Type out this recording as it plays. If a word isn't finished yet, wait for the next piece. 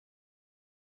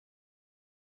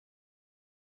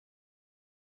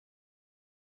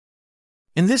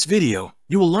In this video,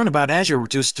 you will learn about Azure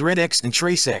RTOS ThreadX and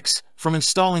TraceX, from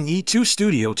installing E2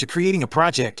 Studio to creating a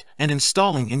project and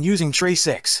installing and using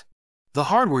TraceX. The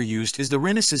hardware used is the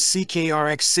Renesas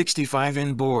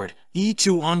RX65N board.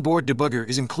 E2 onboard debugger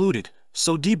is included,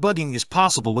 so debugging is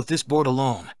possible with this board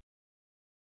alone.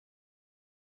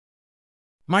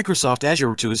 Microsoft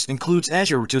Azure RTOS includes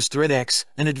Azure RTOS ThreadX,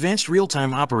 an advanced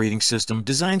real-time operating system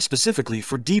designed specifically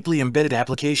for deeply embedded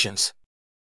applications.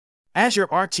 Azure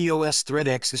RTOS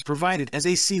TraceX is provided as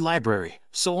a C library,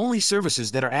 so only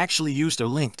services that are actually used are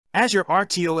linked. Azure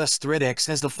RTOS TraceX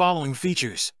has the following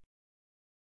features.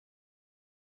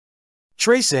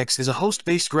 TraceX is a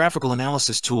host-based graphical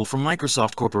analysis tool from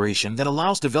Microsoft Corporation that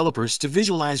allows developers to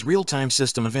visualize real-time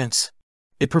system events.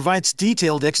 It provides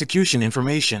detailed execution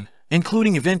information,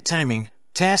 including event timing,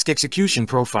 task execution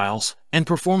profiles, and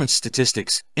performance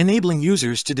statistics, enabling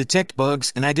users to detect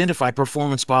bugs and identify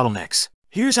performance bottlenecks.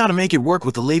 Here's how to make it work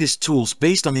with the latest tools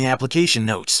based on the application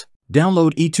notes.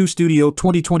 Download E2 Studio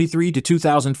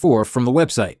 2023-2004 from the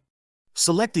website.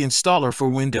 Select the installer for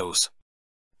Windows.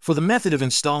 For the method of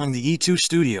installing the E2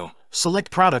 Studio, select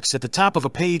Products at the top of a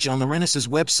page on the Renesas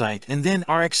website and then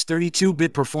RX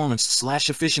 32-bit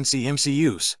Performance/Efficiency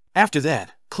MCUs. After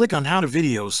that, click on How to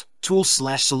Videos,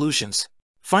 Tools/Solutions.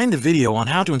 Find the video on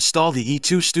how to install the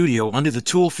E2 Studio under the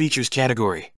Tool Features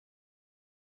category.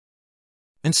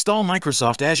 Install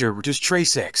Microsoft Azure RTOS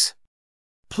TraceX.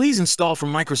 Please install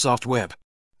from Microsoft Web.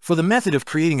 For the method of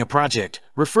creating a project,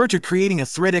 refer to creating a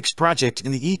ThreadX project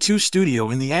in the E2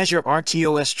 Studio in the Azure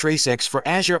RTOS TraceX for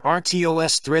Azure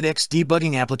RTOS ThreadX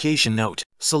debugging application note.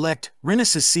 Select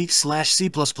Renesas C/C++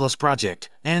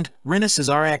 project and Renesas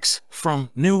RX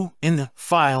from New in the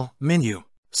File menu.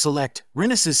 Select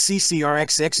Renesas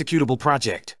CCRX executable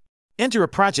project. Enter a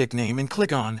project name and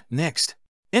click on Next.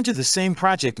 Enter the same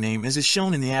project name as is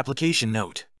shown in the application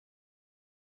note.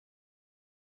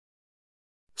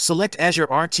 Select Azure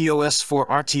RTOS for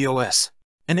RTOS.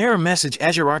 An error message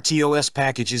 "Azure RTOS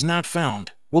package is not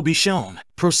found" will be shown.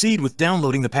 Proceed with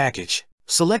downloading the package.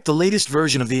 Select the latest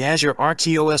version of the Azure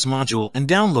RTOS module and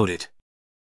download it.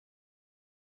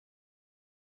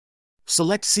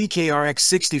 Select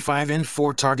RX65N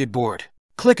for target board.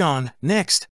 Click on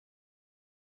Next.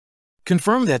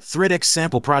 Confirm that ThreadX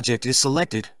sample project is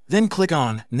selected, then click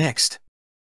on Next.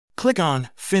 Click on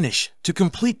Finish to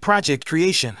complete project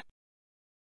creation.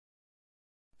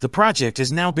 The project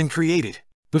has now been created.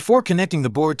 Before connecting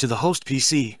the board to the host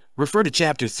PC, refer to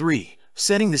Chapter 3,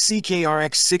 Setting the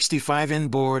RX65N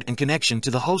board and connection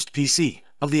to the host PC,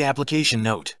 of the application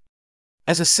note.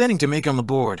 As a setting to make on the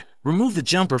board, remove the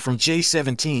jumper from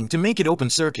J17 to make it open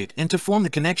circuit and to form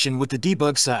the connection with the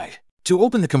debug side. To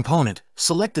open the component,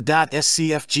 select the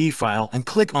 .scfg file and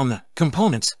click on the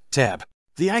Components tab.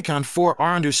 The icon for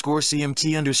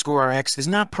R_CMT_RX is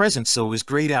not present, so is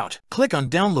grayed out. Click on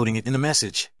downloading it in the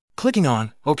message. Clicking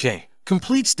on OK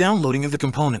completes downloading of the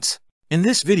components. In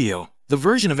this video, the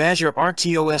version of Azure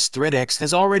RTOS ThreadX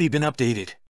has already been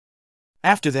updated.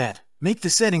 After that, make the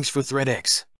settings for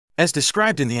ThreadX. As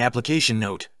described in the application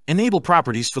note, enable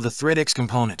properties for the ThreadX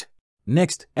component.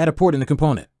 Next, add a port in the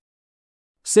component.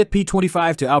 Set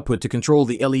P25 to output to control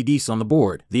the LEDs on the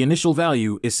board. The initial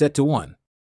value is set to 1.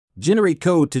 Generate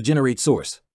code to generate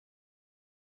source.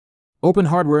 Open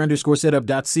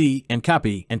hardware_setup.c and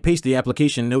copy and paste the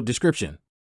application note description.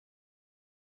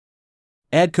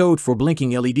 Add code for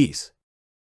blinking LEDs.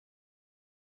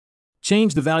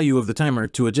 Change the value of the timer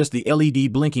to adjust the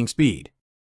LED blinking speed.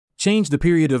 Change the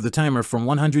period of the timer from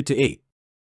 100 to 8.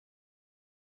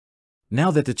 Now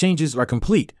that the changes are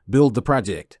complete, build the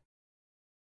project.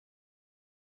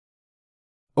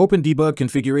 Open debug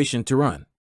configuration to run.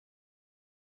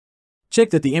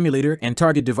 Check that the emulator and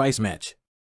target device match.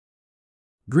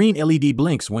 Green LED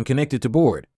blinks when connected to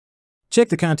board. Check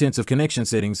the contents of connection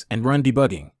settings and run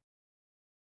debugging.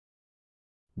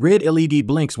 Red LED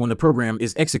blinks when the program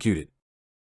is executed.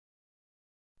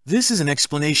 This is an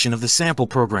explanation of the sample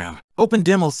program. Open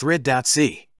demo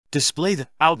thread.c. Display the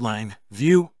outline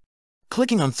view.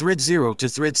 Clicking on thread 0 to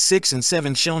thread 6 and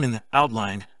 7 shown in the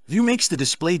outline view makes the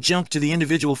display jump to the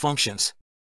individual functions.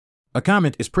 A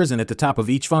comment is present at the top of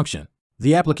each function.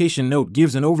 The application note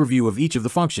gives an overview of each of the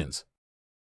functions.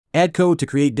 Add code to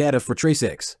create data for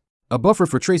TraceX. A buffer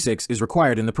for TraceX is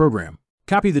required in the program.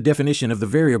 Copy the definition of the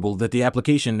variable that the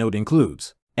application note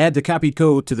includes. Add the copied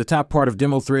code to the top part of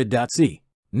demo thread.c.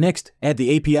 Next, add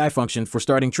the API function for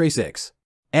starting TraceX.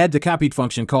 Add the copied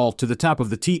function call to the top of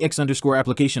the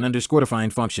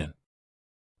tx_application_define function.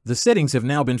 The settings have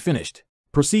now been finished.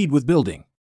 Proceed with building.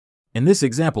 In this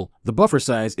example, the buffer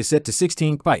size is set to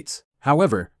 16 bytes.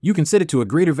 However, you can set it to a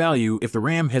greater value if the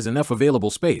RAM has enough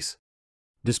available space.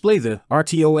 Display the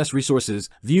RTOS resources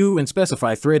view and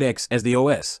specify ThreadX as the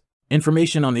OS.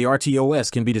 Information on the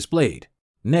RTOS can be displayed.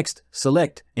 Next,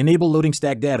 select Enable Loading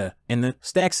Stack Data in the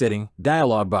Stack Setting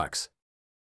dialog box.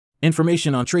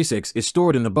 Information on TraceX is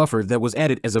stored in the buffer that was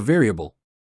added as a variable.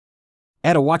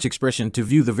 Add a watch expression to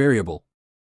view the variable.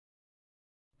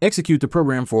 Execute the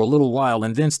program for a little while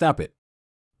and then stop it.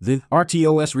 The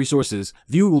RTOS resources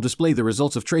view will display the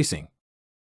results of tracing.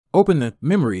 Open the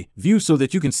memory view so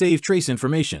that you can save trace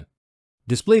information.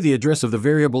 Display the address of the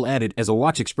variable added as a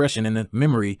watch expression in the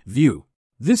memory view.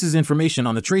 This is information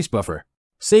on the trace buffer.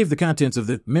 Save the contents of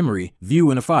the memory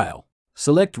view in a file.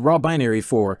 Select raw binary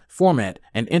for format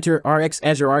and enter RX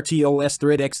Azure RTOS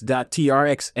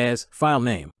ThreadX.trx as file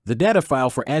name. The data file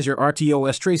for Azure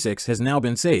RTOS TraceX has now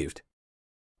been saved.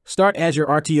 Start Azure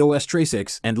RTOS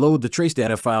TraceX and load the trace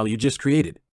data file you just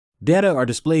created. Data are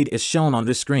displayed as shown on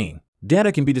this screen.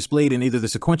 Data can be displayed in either the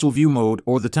sequential view mode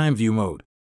or the time view mode.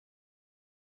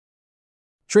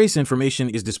 Trace information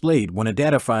is displayed when a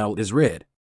data file is read.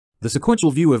 The sequential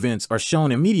view events are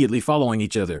shown immediately following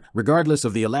each other, regardless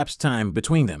of the elapsed time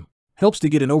between them. Helps to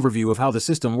get an overview of how the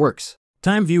system works.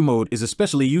 Time view mode is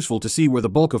especially useful to see where the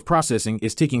bulk of processing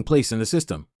is taking place in the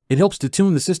system. It helps to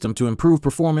tune the system to improve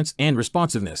performance and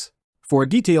responsiveness. For a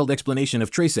detailed explanation of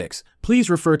TraceX, please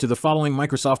refer to the following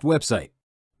Microsoft website.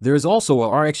 There is also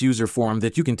a RX user forum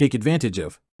that you can take advantage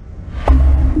of.